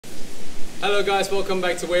Hello guys, welcome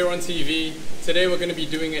back to Weiron TV. Today we're going to be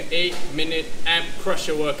doing an 8-minute ab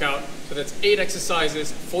crusher workout. So that's 8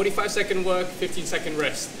 exercises, 45-second work, 15-second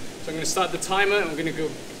rest. So I'm going to start the timer and we're going to go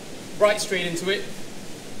right straight into it.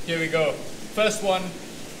 Here we go. First one,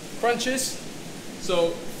 crunches. So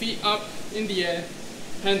feet up in the air,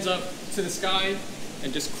 hands up to the sky,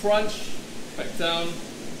 and just crunch, back down,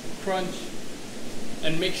 crunch.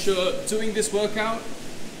 And make sure doing this workout,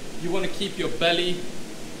 you want to keep your belly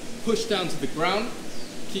pushed down to the ground,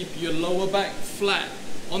 keep your lower back flat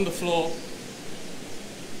on the floor,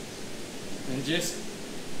 and just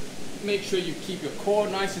make sure you keep your core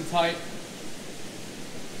nice and tight.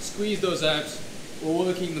 Squeeze those abs. We're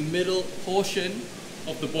working the middle portion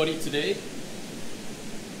of the body today.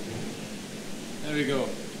 There we go.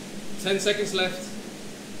 10 seconds left.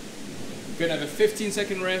 We're gonna have a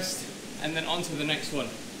 15-second rest and then on to the next one.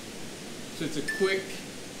 So it's a quick,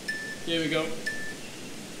 here we go.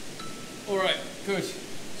 All right, good.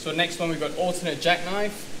 So next one, we've got alternate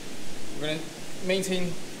jackknife. We're gonna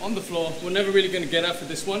maintain on the floor. We're never really gonna get up for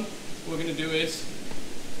this one. What we're gonna do is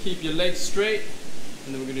keep your legs straight,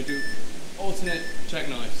 and then we're gonna do alternate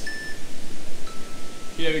jackknives.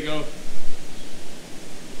 Here we go.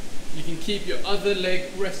 You can keep your other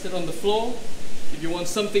leg rested on the floor. If you want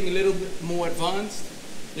something a little bit more advanced,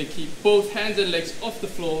 then keep both hands and legs off the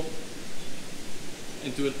floor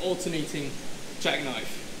and do an alternating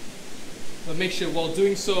jackknife. But make sure while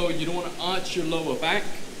doing so, you don't want to arch your lower back.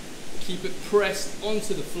 Keep it pressed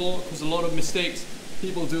onto the floor, because a lot of mistakes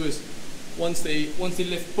people do is once they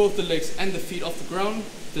lift both the legs and the feet off the ground,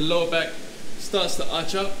 the lower back starts to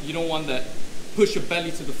arch up. You don't want that. Push your belly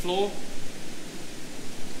to the floor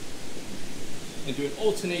and do an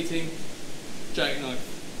alternating jackknife.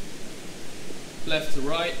 Left to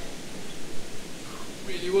right.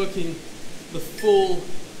 Really working the full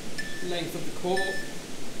length of the core.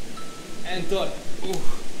 And done. Ooh,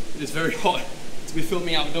 it is very hot to be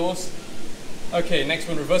filming outdoors. Okay, next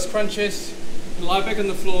one, reverse crunches. Lie back on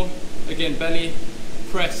the floor. Again, belly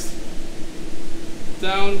pressed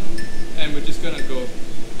down, and we're just gonna go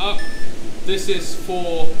up. This is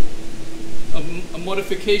for a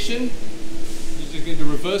modification. You're just gonna do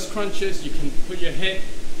reverse crunches. You can put your head,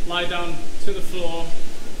 lie down to the floor,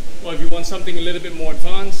 or if you want something a little bit more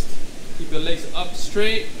advanced, keep your legs up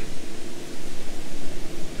straight.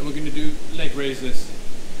 And we're going to do leg raises.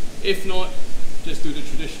 If not, just do the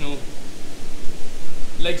traditional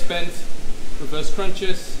legs bent, reverse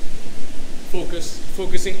crunches,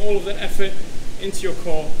 focusing all of that effort into your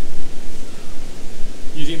core,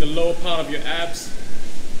 using the lower part of your abs.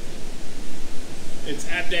 It's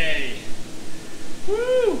ab day.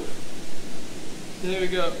 Woo! There we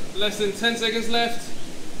go. Less than 10 seconds left.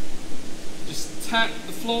 Just tap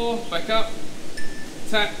the floor, back up,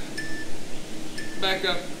 tap, back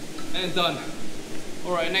up, and done.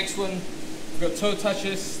 All right, next one, we've got toe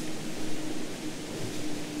touches.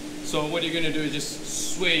 So what you're gonna do is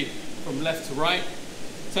just sway from left to right,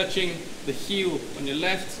 touching the heel on your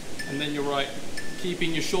left and then your right,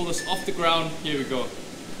 keeping your shoulders off the ground. Here we go.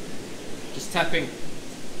 Just tapping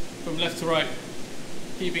from left to right,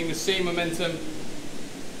 keeping the same momentum,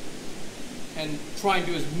 and try and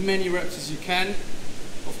do as many reps as you can.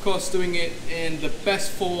 Of course, doing it in the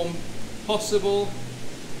best form possible.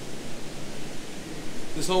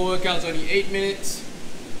 This whole workout's only 8 minutes,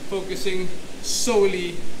 focusing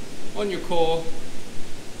solely on your core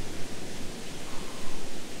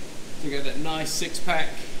to get that nice six-pack.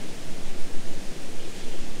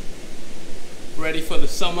 Ready for the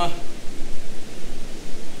summer.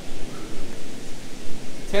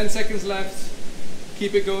 10 seconds left.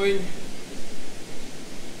 Keep it going.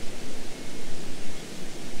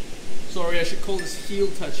 Sorry, I should call this heel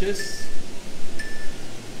touches.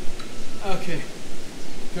 Okay.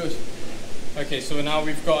 Good. Okay, so now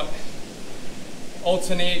we've got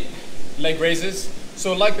alternate leg raises.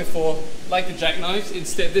 So like before, like the jackknives,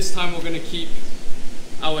 instead this time we're going to keep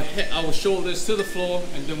our shoulders to the floor,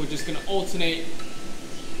 and then we're just going to alternate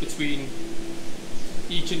between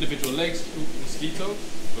each individual legs. Ooh, mosquito.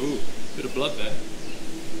 Ooh, bit of blood there.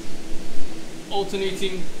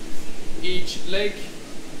 Alternating each leg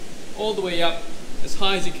all the way up as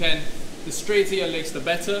high as you can. The straighter your legs, the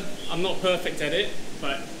better. I'm not perfect at it,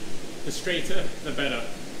 but the straighter, the better.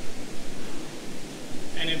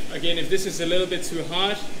 And if this is a little bit too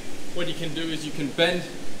hard, what you can do is you can bend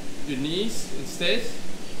your knees instead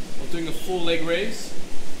of doing a full leg raise.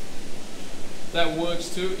 That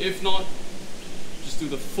works too. If not, just do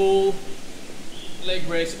the full leg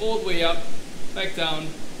raise all the way up, back down,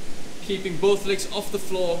 keeping both legs off the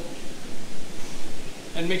floor,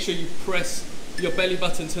 and make sure you press your belly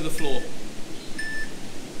button to the floor.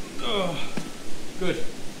 Oh, good.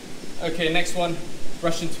 Okay, next one,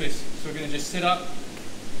 Russian twist. So we're gonna just sit up.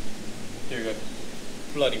 Here we go.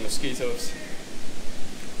 Bloody mosquitoes.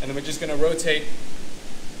 And then we're just gonna rotate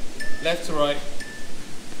left to right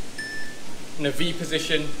in a V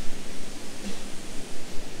position,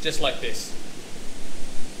 just like this.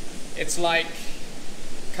 It's like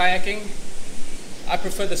kayaking. I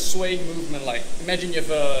prefer the swaying movement. Like, imagine you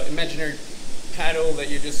have an imaginary paddle that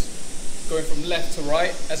you're just going from left to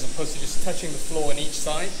right as opposed to just touching the floor on each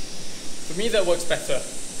side. For me, that works better.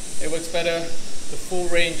 It works better, the full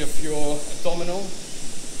range of your abdominal.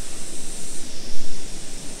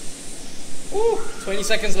 Ooh, 20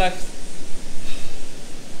 seconds left.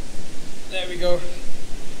 There we go.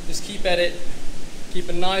 Just keep at it. Keep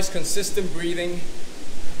a nice, consistent breathing.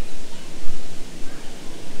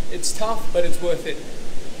 It's tough, but it's worth it.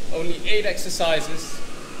 Only 8 exercises,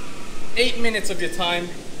 8 minutes of your time,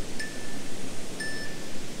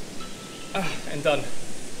 and done.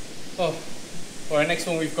 Oh, for our next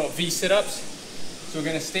one, we've got V sit-ups. So we're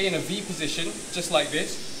gonna stay in a V position, just like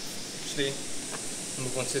this. Actually,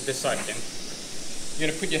 move on to this side again. You're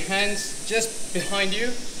gonna put your hands just behind you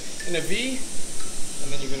in a V,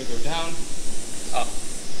 and then you're gonna go down, up.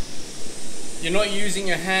 You're not using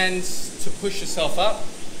your hands to push yourself up.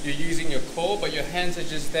 You're using your core, but your hands are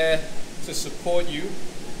just there to support you.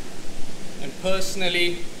 And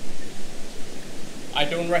personally, I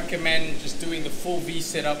don't recommend just doing the full V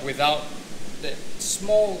sit-up without the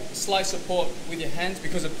small slight support with your hands,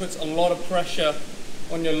 because it puts a lot of pressure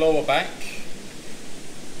on your lower back.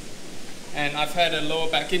 And I've had a lower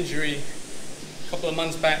back injury a couple of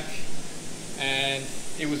months back, and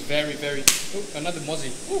it was very, very, another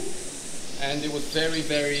mozzie. And it was very,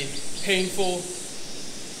 very painful.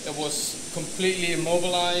 It was completely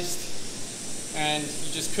immobilized, and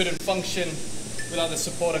you just couldn't function without the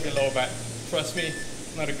support of your lower back. Trust me,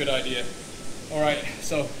 not a good idea. All right,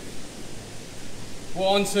 so we're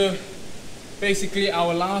on to basically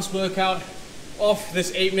our last workout of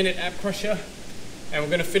this 8-minute ab crusher, and we're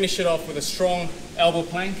gonna finish it off with a strong elbow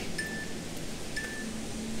plank.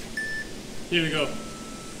 Here we go.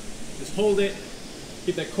 Just hold it,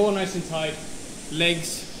 keep that core nice and tight,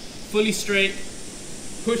 legs fully straight.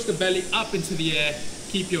 Push the belly up into the air.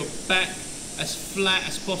 Keep your back as flat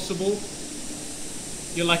as possible.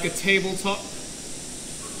 You're like a tabletop.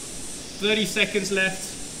 30 seconds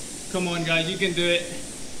left. Come on, guys, you can do it.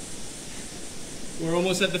 We're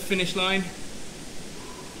almost at the finish line.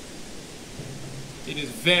 It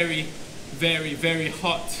is very, very, very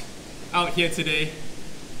hot out here today.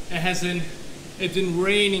 It's been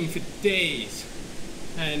raining for days.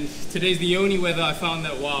 And today's the only weather I found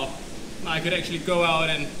that, wow, I could actually go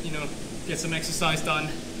out and, get some exercise done.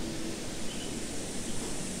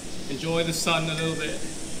 Enjoy the sun a little bit.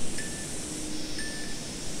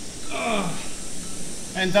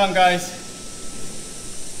 And done, guys.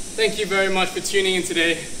 Thank you very much for tuning in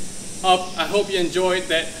today. I hope you enjoyed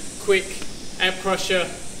that quick ab crusher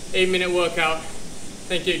 8-minute workout.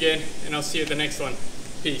 Thank you again, and I'll see you at the next one.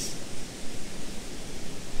 Peace.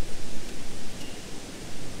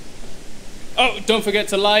 Oh, don't forget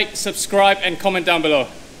to like, subscribe, and comment down below.